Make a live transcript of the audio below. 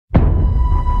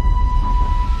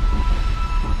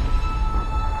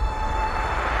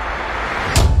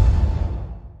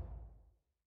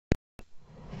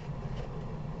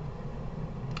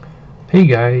Hey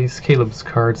guys, Caleb's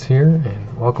Cards here,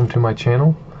 and welcome to my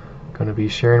channel. Going to be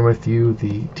sharing with you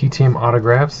the TTM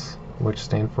autographs, which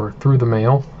stand for Through the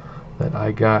Mail, that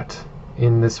I got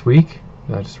in this week.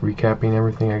 Just recapping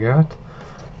everything I got.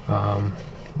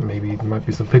 Maybe there might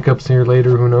be some pickups here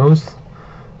later, who knows.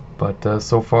 But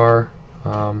so far,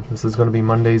 this is going to be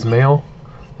Monday's mail.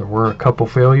 There were a couple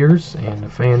failures, and a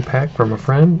fan pack from a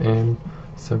friend, and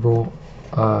several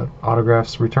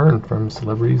autographs returned from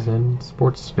celebrities and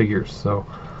sports figures. So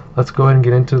let's go ahead and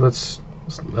get into let's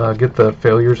get the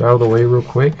failures out of the way real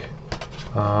quick.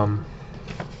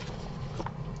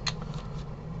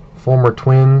 Former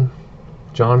Twin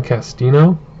John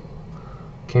Castino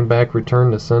came back,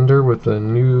 returned to sender with a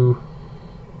new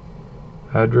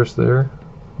address there.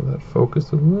 Will that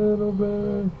focus a little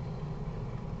bit?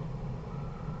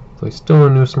 So he's still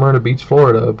in New Smyrna Beach,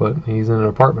 Florida, but he's in an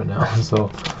apartment now.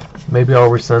 So maybe I'll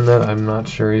resend that. I'm not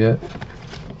sure yet.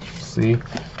 See.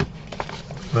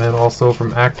 And also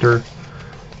from actor,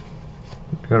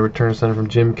 got a return sent from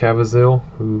Jim Caviezel,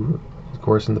 who, of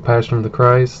course, in The Passion of the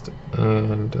Christ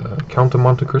and Count of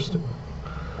Monte Cristo.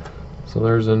 So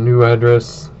there's a new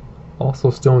address,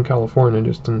 also still in California,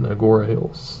 just in Agora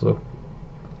Hills. So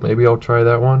maybe I'll try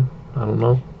that one. I don't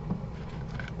know.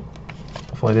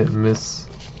 Hopefully I didn't miss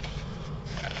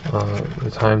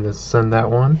the time to send that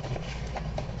one.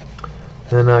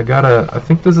 Then I got I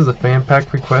think this is a fan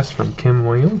pack request from Kim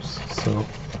Williams. So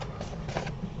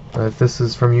if this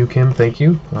is from you, Kim, thank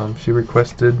you. She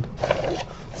requested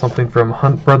something from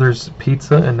Hunt Brothers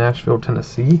Pizza in Nashville,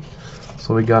 Tennessee.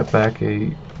 So we got back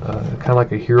a kind of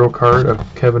like a hero card of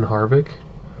Kevin Harvick,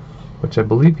 which I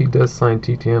believe he does sign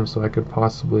TTM, so I could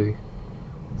possibly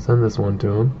send this one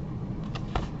to him.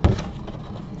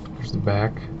 There's the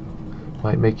back.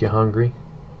 Might make you hungry.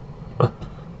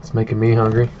 It's making me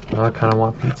hungry. Now I kind of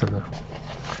want pizza now.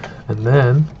 And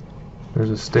then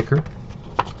there's a sticker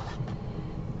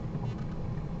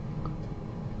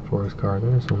for his card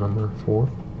there, so number 4.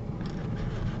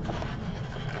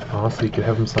 Also, you could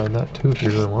have him sign that too if you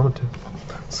really wanted to.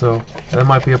 So that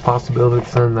might be a possibility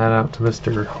to send that out to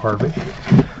Mr. Harvick.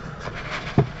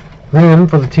 Then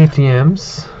for the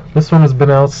TTMs, this one has been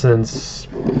out since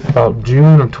about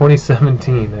June of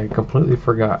 2017. I completely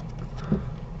forgot.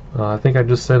 I think I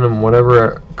just sent him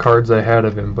whatever cards I had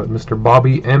of him, but Mr.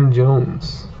 Bobby M.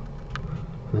 Jones,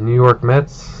 the New York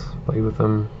Mets, played with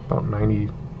him about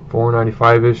 94,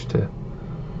 95-ish to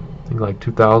I think like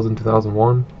 2000,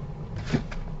 2001.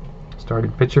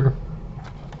 Starting pitcher.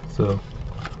 So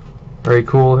very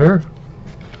cool there.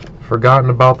 Forgotten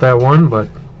about that one, but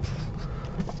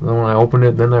then when I opened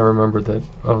it, then I remembered that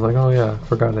I was like, oh yeah, I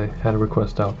forgot I had a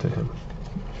request out to him.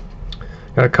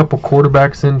 Got a couple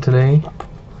quarterbacks in today.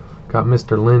 Got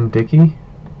Mr. Lynn Dickey.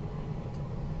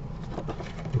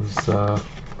 Who's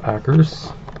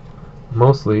Packers.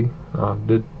 Mostly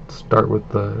did start with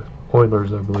the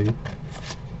Oilers, I believe.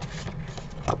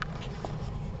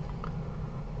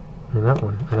 And that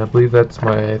one. And I believe that's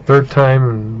my 3rd time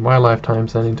in my lifetime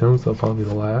sending to him, so probably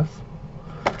the last.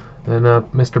 And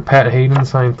Mr. Pat Hayden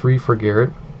signed 3 for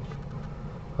Garrett.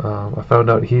 I found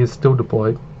out he is still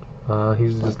deployed.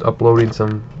 He's just uploading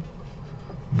some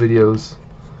videos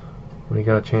when he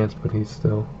got a chance, but he's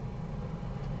still.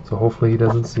 So hopefully he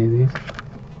doesn't see these.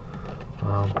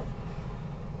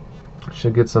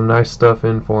 Should get some nice stuff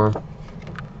in for him.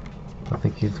 I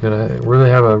think he's gonna really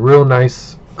have a real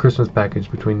nice Christmas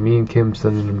package between me and Kim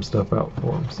sending him stuff out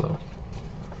for him. So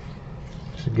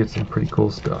should get some pretty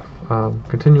cool stuff.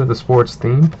 Continue with the sports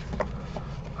theme.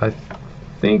 I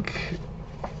think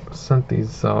I sent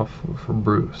these off for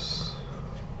Bruce.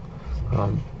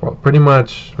 Well, pretty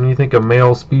much when you think of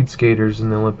male speed skaters in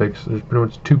the Olympics, there's pretty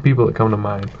much 2 people that come to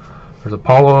mind. There's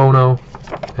Apollo Ono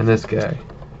and this guy,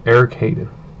 Eric Hayden.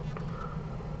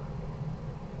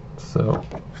 So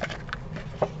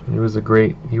he was a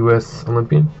great U.S.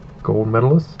 Olympian, gold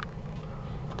medalist.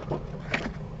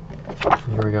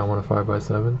 Here we got one of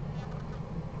 5x7.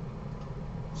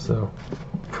 So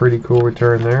pretty cool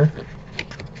return there.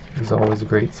 He's always a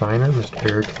great signer,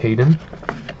 Mr. Eric Hayden.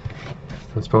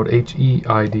 It's spelled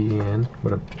H-E-I-D-E-N,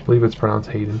 but I believe it's pronounced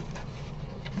Hayden.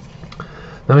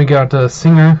 Then we got a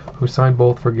singer who signed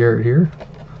both for Garrett here.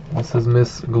 This is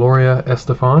Miss Gloria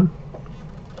Estefan.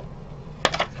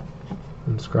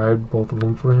 Inscribed both of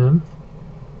them for him.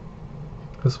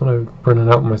 This one I printed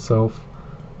out myself.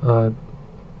 I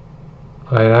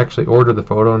had actually ordered the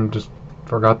photo and just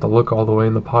forgot to look all the way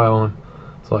in the pile, and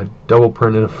so I double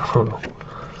printed a photo.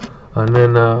 And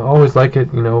then I always like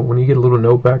it, you know, when you get a little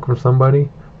note back from somebody,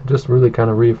 it just really kind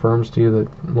of reaffirms to you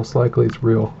that most likely it's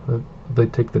real. That they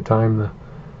take the time to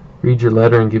read your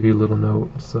letter and give you a little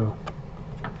note. So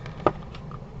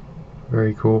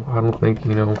Very cool. I don't think,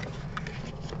 you know,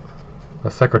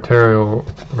 a secretarial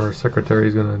or a secretary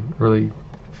is gonna really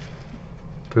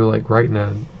feel like writing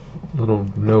a little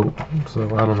note.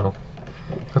 So I don't know.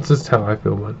 That's just how I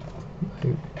feel, but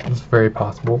it's very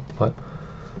possible. But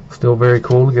still very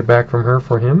cool to get back from her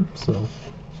for him. So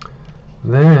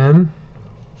then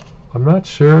I'm not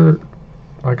sure.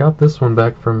 I got this one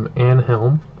back from Anne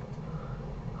Helm.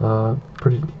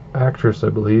 Pretty actress, I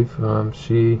believe. I'm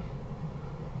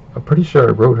pretty sure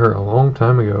I wrote her a long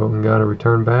time ago and got a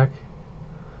return back.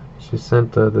 She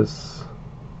sent this,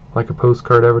 like a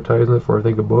postcard advertisement for, I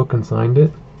think, a book, and signed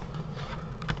it.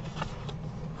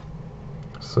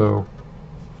 So,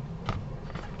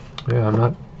 yeah, I'm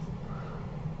not,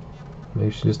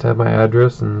 maybe she just had my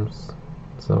address, and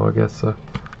so I guess if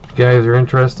you guys are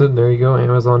interested, there you go,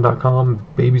 Amazon.com,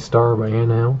 Baby Star by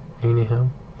Annie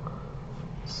Helm.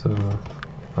 So,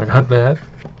 I got that.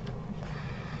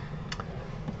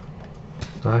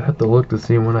 I'd have to look to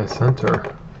see when I sent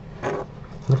her.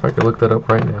 I wonder if I could look that up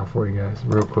right now for you guys,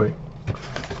 real quick.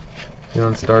 You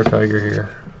on Star Tiger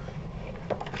here.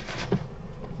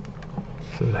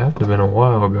 So it had to have been a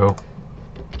while ago.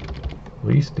 At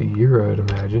least a year, I'd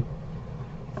imagine.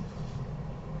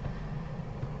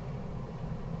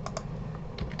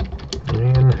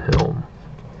 Anne Helm.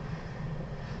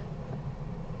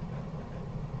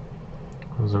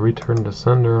 It was a return to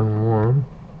sender on one.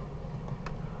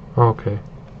 Okay.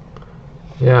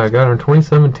 Yeah, I got her in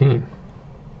 2017.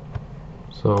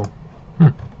 So,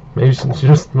 maybe she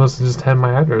just must have just had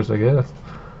my address, I guess.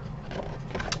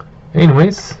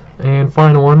 Anyways, and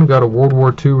final one, got a World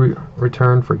War II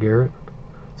return for Garrett.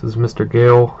 This is Mr.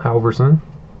 Gail Halverson.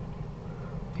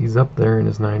 He's up there in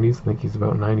his 90s. I think he's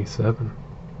about 97.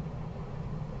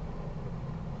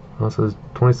 Oh, it says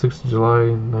 26th of July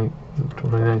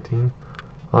 2019.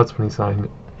 Oh, that's when he signed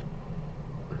it.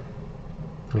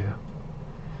 Yeah.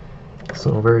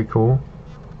 So, very cool.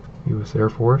 U.S. Air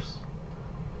Force.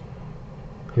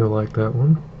 He'll like that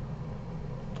one.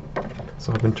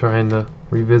 So I've been trying to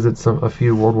revisit a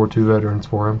few World War II veterans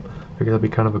for him. I figured that'd be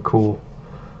kind of a cool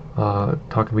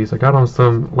talking piece. I got on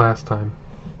some last time.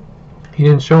 He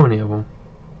didn't show any of them,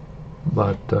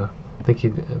 but I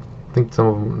think some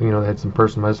of them, you know, they had some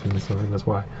personal messages and something. That's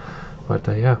why. But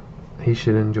yeah, he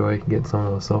should enjoy getting some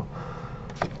of those. So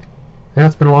yeah,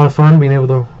 it's been a lot of fun being able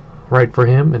to write for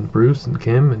him and Bruce and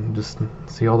Kim, and just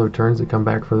see all the returns that come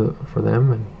back for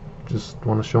them, and just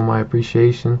want to show my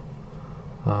appreciation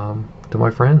to my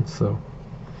friends. So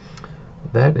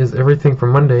that is everything for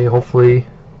Monday. Hopefully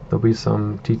there'll be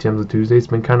some TTMs on Tuesday. It's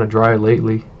been kind of dry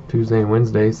lately, Tuesday and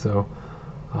Wednesday, so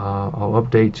I'll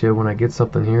update you when I get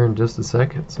something here in just a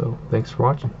second. So thanks for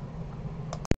watching.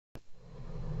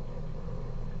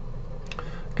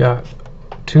 Got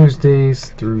Tuesdays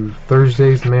through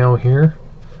Thursdays mail here.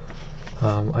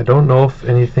 I don't know if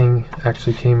anything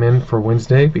actually came in for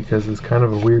Wednesday because it's kind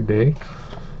of a weird day.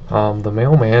 The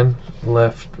mailman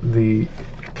left the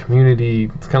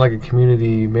community, it's kind of like a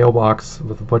community mailbox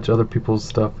with a bunch of other people's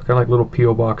stuff, kind of like little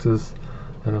P.O. boxes,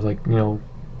 and there's like, you know,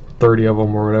 30 of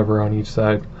them or whatever on each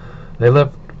side. They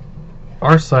left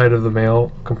our side of the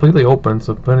mail completely open,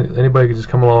 so anybody could just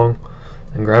come along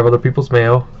and grab other people's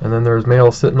mail, and then there's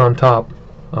mail sitting on top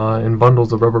in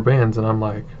bundles of rubber bands, and I'm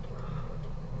like,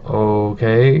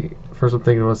 okay. First I'm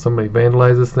thinking, was somebody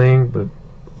vandalized this thing, but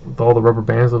with all the rubber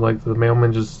bands, like the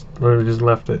mailman just literally just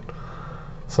left it.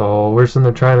 So we're sitting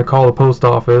there trying to call the post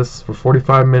office for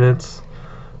 45 minutes.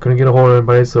 Couldn't get a hold of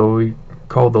anybody, so we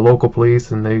called the local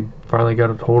police, and they finally got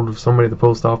a hold of somebody at the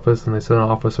post office, and they sent an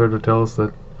officer to tell us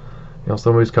that, you know,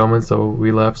 somebody's coming. So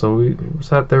we left. So we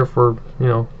sat there for, you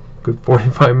know, good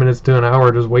 45 minutes to an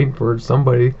hour just waiting for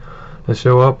somebody to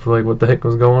show up, like what the heck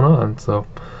was going on. So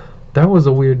that was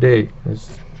a weird day. I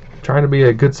was trying to be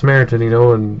a good Samaritan, you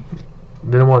know, and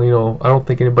didn't want, you know, I don't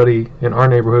think anybody in our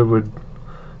neighborhood would,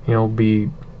 you know, be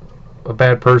a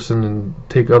bad person and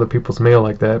take other people's mail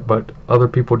like that, but other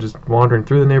people just wandering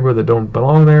through the neighborhood that don't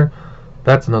belong there,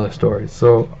 that's another story.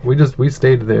 So we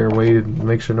stayed there and waited and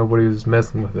make sure nobody was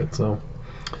messing with it. So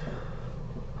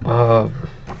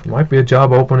might be a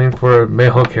job opening for a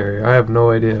mail carrier, I have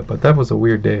no idea, but that was a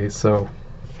weird day. So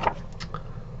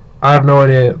I have no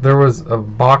idea. There was a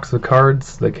box of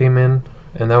cards that came in,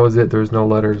 and that was it. There was no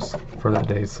letters for that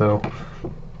day, so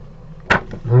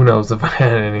who knows if I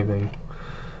had anything.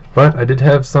 But I did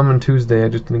have some on Tuesday. I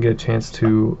just didn't get a chance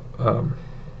to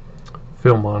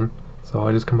film on, so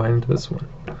I just combined into this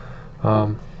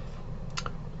one.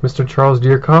 Mr. Charles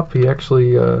Deerkopf, he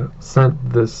actually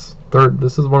sent this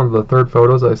this is one of the third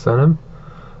photos I sent him,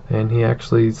 and he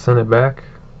actually sent it back,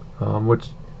 which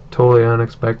totally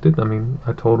unexpected. I mean,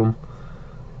 I told him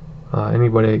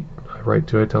anybody write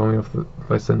to. I tell them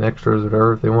if I send extras or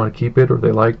whatever, if they want to keep it or if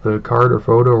they like the card or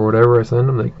photo or whatever I send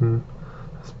them, they can.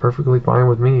 It's perfectly fine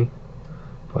with me.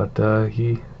 But I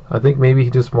think maybe he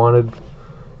just wanted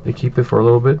to keep it for a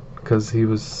little bit because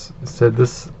said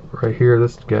this right here,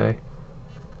 this guy.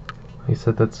 He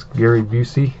said that's Gary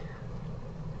Busey.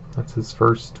 That's his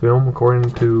first film,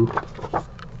 according to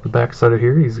the back side of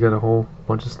here. He's got a whole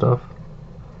bunch of stuff.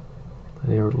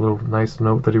 And a little nice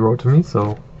note that he wrote to me,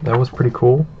 so that was pretty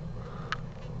cool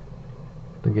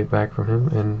to get back from him.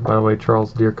 And by the way,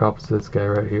 Charles Deerkop is this guy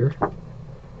right here, in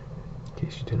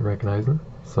case you didn't recognize him.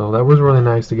 So that was really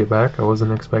nice to get back. I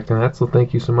wasn't expecting that, so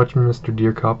thank you so much, Mr.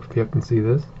 Deerkop, if you happen to see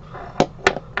this.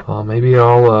 Maybe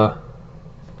I'll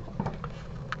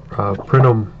print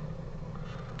him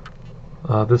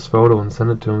this photo and send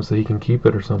it to him so he can keep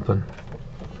it or something.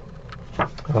 I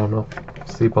don't know.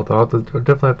 See about that. I'll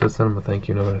definitely have to send him a thank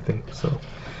you note, I think. So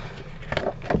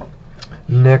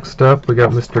next up, we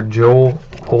got Mr. Joel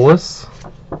Polis,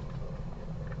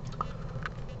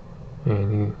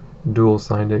 and he dual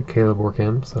signed it, Caleb or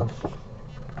Kim. So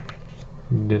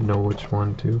you didn't know which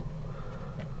one to.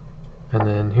 And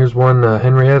then here's one,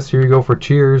 Henry S. Here you go for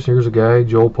cheers. Here's a guy,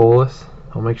 Joel Polis.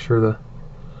 I'll make sure if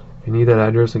you need that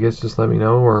address, I guess just let me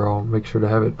know, or I'll make sure to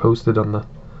have it posted on the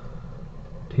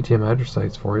TTM address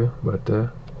sites for you. But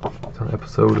it's an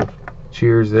episode of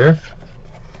cheers there.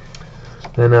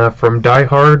 Then from Die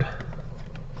Hard,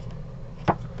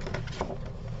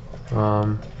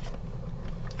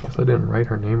 guess I didn't write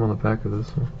her name on the back of this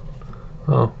one.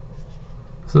 Oh,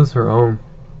 this is her own.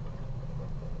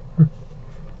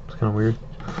 It's kind of weird.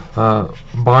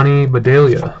 Bonnie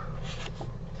Bedelia.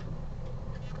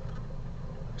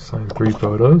 Signed 3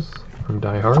 photos from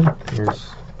Die Hard.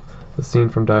 Here's the scene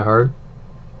from Die Hard.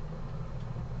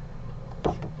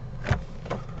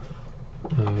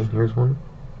 And here's one.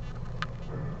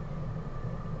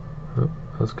 Oh,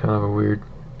 that was kind of a weird,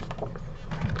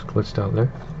 just glitched out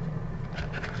there.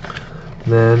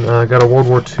 Then I got a World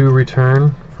War II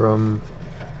return from,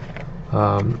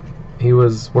 he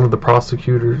was one of the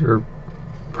prosecutors or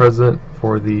president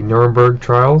for the Nuremberg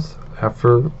trials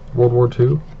after World War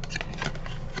II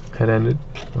had ended.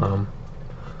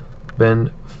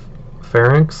 Ben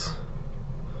Ferencz.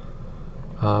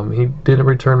 He didn't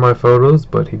return my photos,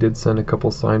 but he did send a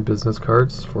couple signed business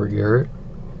cards for Garrett.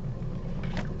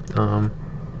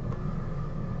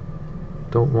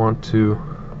 Don't want to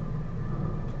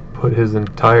put his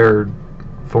entire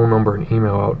phone number and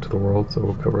email out to the world, so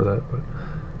we'll cover that, but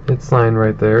it's signed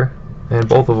right there, and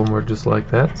both of them were just like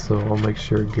that, so I'll make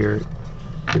sure Garrett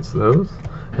gets those.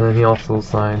 And then he also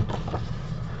signed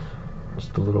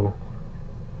just a little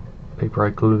paper I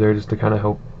glued there just to kind of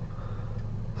help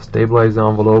stabilize the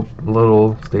envelope a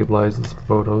little, stabilize the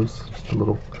photos, just a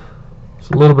little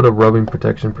bit of rubbing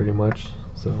protection pretty much.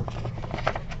 So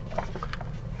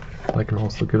I can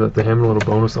also give that to him, a little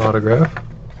bonus autograph.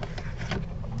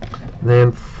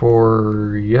 Then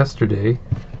for yesterday,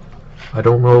 I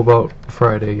don't know about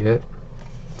Friday yet,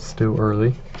 it's still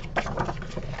early.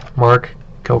 Mark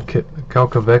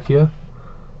Calcavecchia,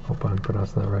 hope I'm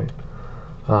pronouncing that right.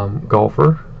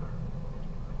 Golfer,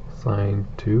 signed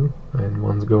 2, and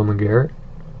one's going to Garrett.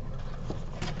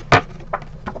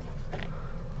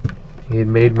 He had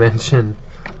made mention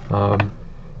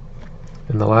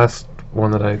in the last one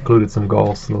that I included some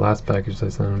golfs in the last package I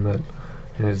sent him, that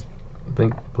I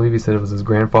believe he said it was his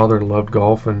grandfather loved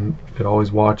golf and could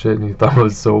always watch it, and he thought it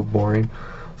was so boring.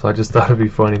 So I just thought it'd be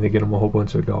funny to get him a whole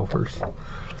bunch of golfers.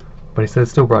 But he said it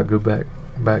still brought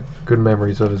good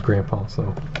memories of his grandpa.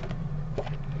 So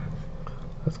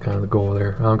that's kind of the goal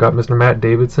there. Got Mr. Matt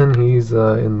Davidson. He's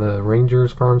in the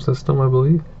Rangers farm system, I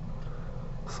believe.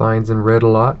 Signs in red a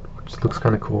lot, which looks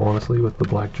kind of cool, honestly, with the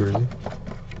black jersey.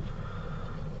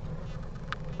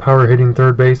 Power hitting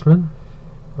third baseman.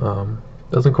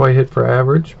 Doesn't quite hit for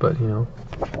average, but you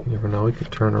never know. He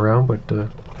could turn around, but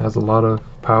has a lot of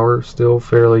power. Still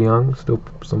fairly young. Still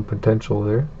some potential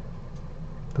there.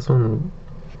 This one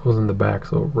was in the back,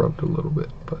 so it rubbed a little bit,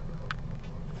 but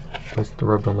nice to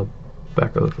rub on the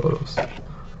back of the photos.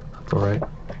 That's alright.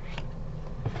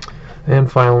 And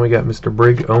finally, we got Mr.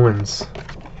 Brig Owens.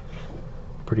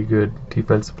 Pretty good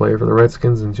defensive player for the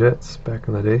Redskins and Jets back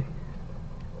in the day.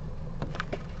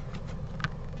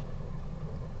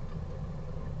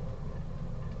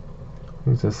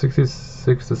 It says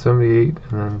 66 to 78, and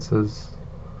then it says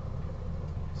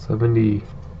 70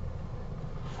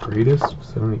 greatest,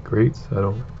 70 greats.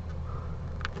 I'm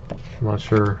not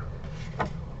sure.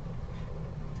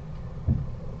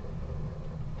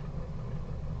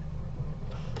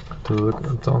 To look,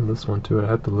 it's on this one too. I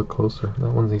have to look closer.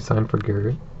 That one's he signed for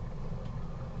Garrett.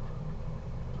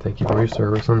 Thank you for your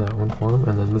service on that one for him.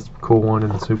 And then this cool one in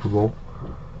the Super Bowl.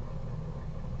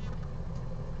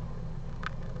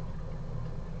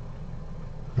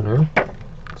 There.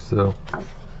 So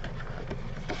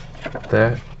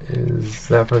that is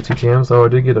that for the TTM. So I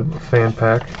did get a fan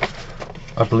pack.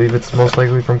 I believe it's most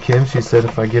likely from Kim. She said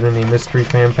if I get any mystery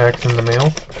fan packs in the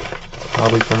mail,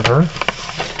 probably from her.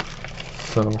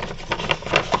 So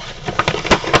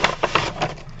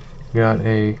got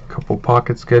a couple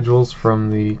pocket schedules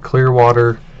from the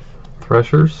Clearwater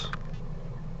Threshers,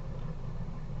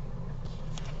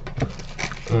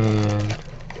 and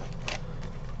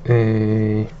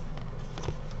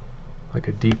like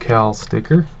a decal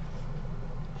sticker.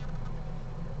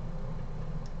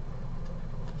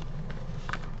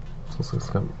 So it's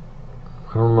got,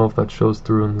 I don't know if that shows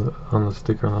through on the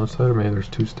sticker on the other side, or maybe there's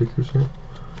two stickers here.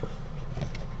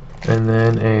 And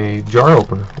then a jar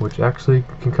opener, which actually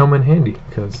can come in handy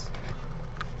because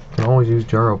you can always use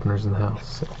jar openers in the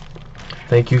house. So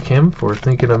thank you, Kim, for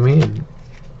thinking of me and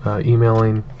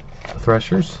emailing the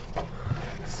Threshers.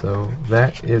 So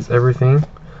that is everything.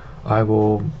 I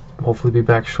will hopefully be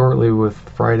back shortly with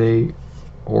Friday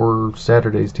or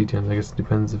Saturday's TTMs. I guess it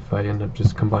depends if I end up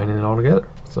just combining it all together.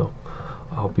 So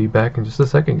I'll be back in just a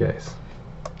second, guys.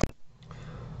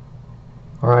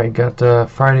 Alright, got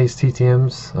Friday's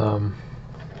TTMs.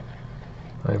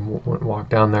 I walked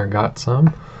down there and got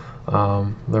some.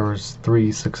 There was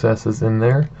 3 successes in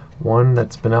there. One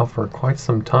that's been out for quite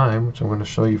some time, which I'm going to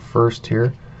show you first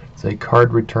here. It's a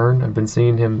card return. I've been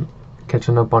seeing him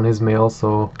catching up on his mail,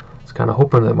 so I was kind of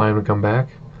hoping that mine would come back.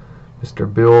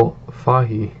 Mr. Bill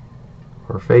Fahey,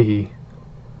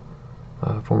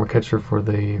 former catcher for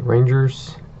the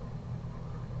Rangers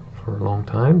for a long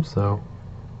time. So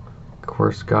of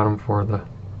course got him for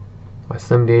my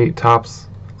 78 Topps.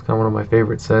 It's kind of one of my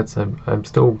favorite sets. I'm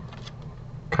still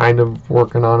kind of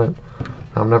working on it.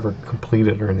 I've never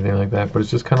completed or anything like that, but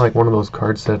it's just kind of like one of those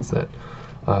card sets that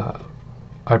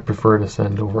I prefer to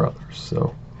send over others.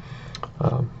 So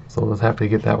so I was happy to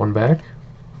get that one back.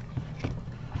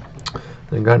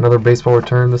 Then got another baseball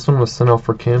return. This one was sent out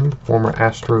for Kim, former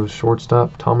Astros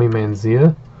shortstop Tommy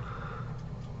Manzia.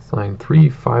 Signed 3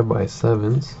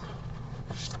 5x7s.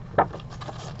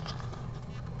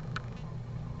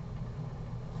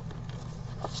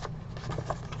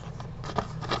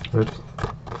 Oops,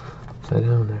 upside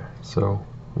down there. So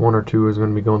 1 or 2 is going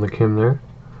to be going to Kim there.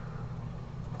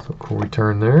 So cool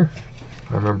return there.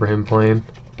 I remember him playing.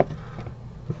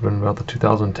 It's been about the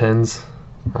 2010s,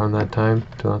 around that time.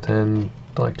 2010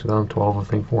 to like 2012, I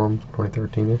think, for him,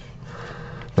 2013ish.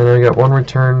 And then I got 1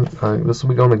 return. This will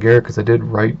be going to Garrett because I did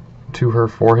write to her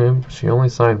for him. She only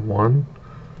signed 1,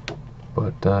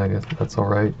 but I guess that's all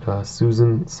right.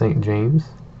 Susan St. James.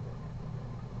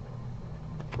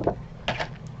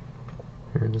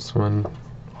 Here, this one,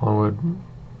 Hollywood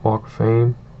Walk of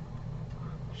Fame.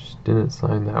 She didn't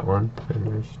sign that one, and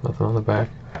there's nothing on the back.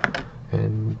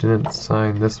 And didn't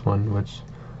sign this one, which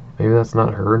maybe that's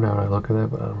not her now that I look at it,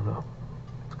 but I don't know.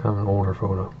 It's kind of an older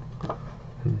photo.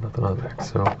 And nothing on the back,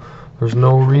 so there's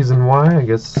no reason why. I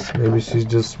guess maybe she's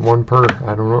just one per,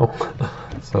 I don't know.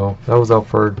 So that was out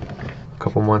for a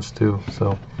couple months too.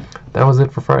 So that was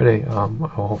it for Friday. I'll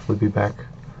hopefully be back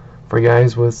for you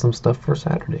guys with some stuff for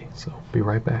Saturday, so be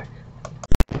right back.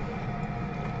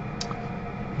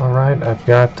 Alright, I've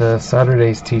got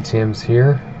Saturday's TTMs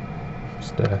here.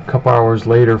 Just a couple hours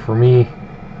later for me.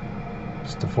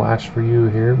 Just a flash for you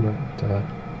here, but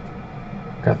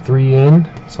got 3 in,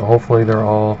 so hopefully they're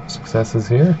all successes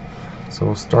here. So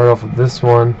we'll start off with this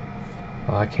one.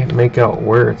 I can't make out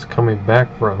where it's coming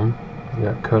back from. It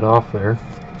got cut off there,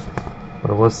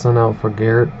 but it was sent out for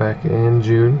Garrett back in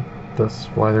June. That's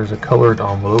why there's a colored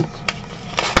envelope.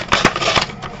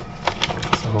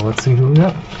 So let's see who we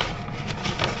got.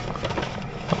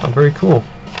 Oh, very cool.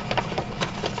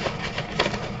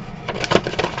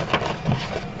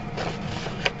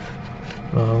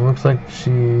 Looks like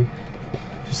she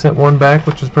sent 1 back,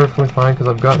 which is perfectly fine because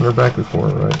I've gotten her back before,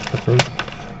 right? I think.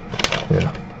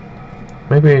 Yeah.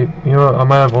 Maybe, you know, I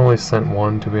might have only sent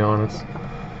 1, to be honest.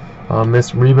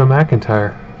 Miss Reba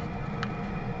McEntire.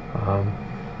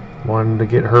 Wanted to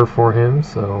get her for him,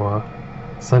 so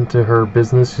sent to her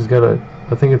business. She's got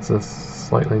I think it's a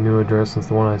slightly new address since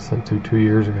the one I sent to 2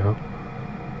 years ago.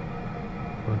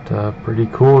 But pretty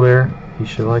cool there. He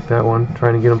should like that one.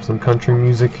 Trying to get him some country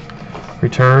music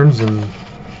returns and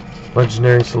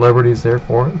legendary celebrities there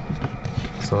for him.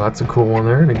 So that's a cool one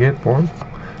there to get for him.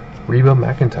 Reba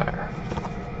McEntire.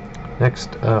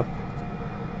 Next up,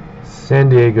 San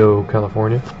Diego,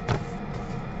 California.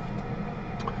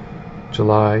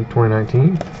 July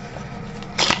 2019.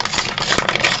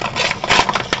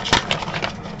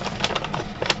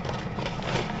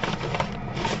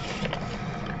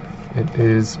 It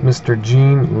is Mr.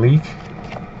 Gene Leak.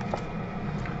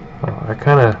 I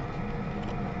kind of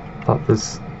thought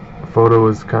this photo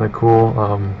was kind of cool.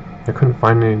 I couldn't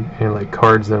find any like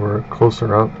cards that were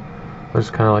closer up. I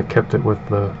just kind of like kept it with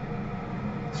the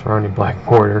surrounding black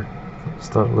border.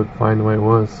 Just thought it looked fine the way it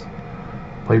was.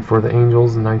 Played for the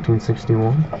Angels in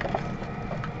 1961.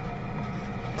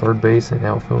 Third base and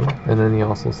outfielder. And then he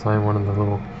also signed one of the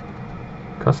little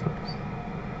customs.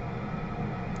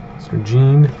 Mr.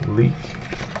 Gene Leak.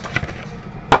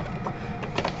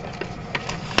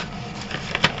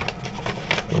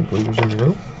 Don't believe there's any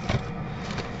note.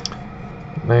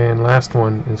 And last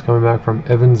one is coming back from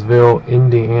Evansville,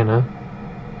 Indiana.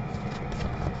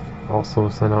 Also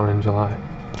sent out in July.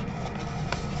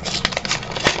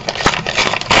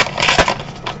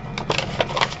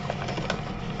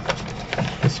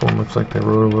 This one looks like they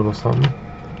wrote a little something.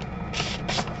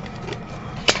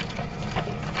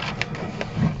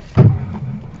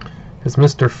 It's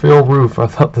Mr. Phil Roof. I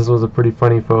thought this was a pretty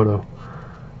funny photo.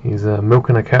 He's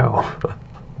milking a cow.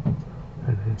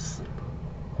 And it's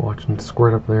watching it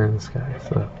squirt up there in the sky.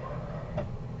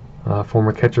 So,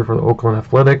 former catcher for the Oakland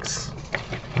Athletics.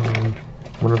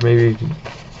 Wonder if maybe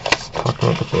just talk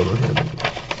about the photo here. Maybe.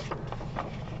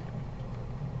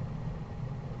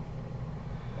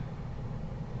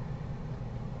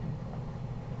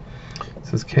 It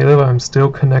says, Caleb, I'm still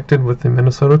connected with the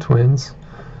Minnesota Twins.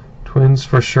 Twins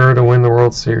for sure to win the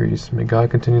World Series. May God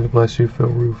continue to bless you, Phil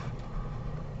Roof.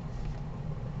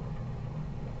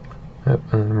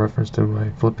 Yep, and in reference to my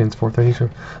Philippians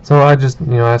 4:30. So I just,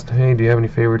 asked him, hey, do you have any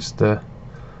favorites to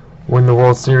win the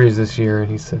World Series this year?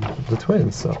 And he said the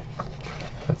Twins. So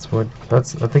I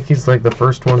think he's like the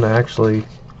first one to actually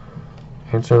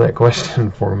answer that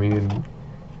question for me in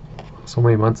so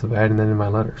many months of adding that in my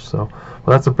letters. So,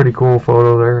 well, that's a pretty cool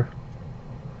photo there.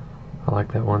 I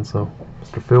like that one. So,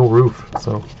 Mr. Phil Roof.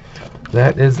 So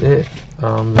that is it.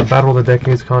 The Battle of the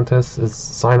Decades contest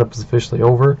sign up is officially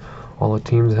over. All the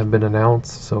teams have been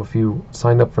announced, so if you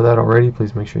signed up for that already,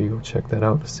 please make sure you go check that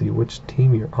out to see which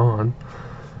team you're on.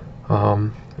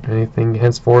 Anything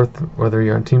henceforth, whether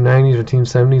you're on Team 90s or Team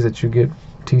 70s, that you get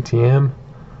TTM,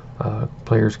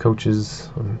 players, coaches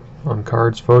on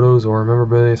cards, photos, or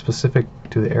memorabilia specific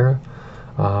to the era,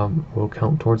 will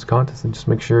count towards the contest. And just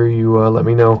make sure you let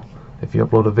me know if you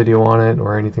upload a video on it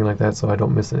or anything like that, so I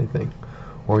don't miss anything,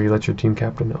 or you let your team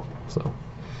captain know. So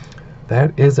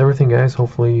that is everything, guys.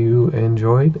 Hopefully you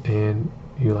enjoyed and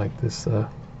you like this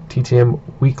TTM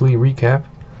weekly recap.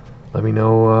 Let me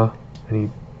know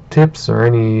any tips or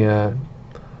any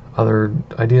other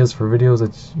ideas for videos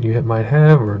that you might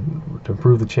have, or to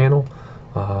improve the channel.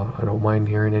 I don't mind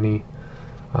hearing any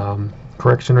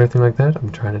correction or anything like that.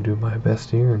 I'm trying to do my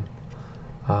best here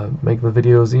and make the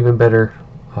videos even better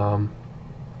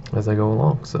as I go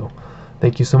along. So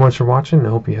thank you so much for watching. I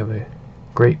hope you have a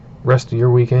great rest of your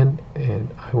weekend,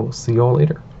 and I will see you all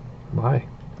later. Bye.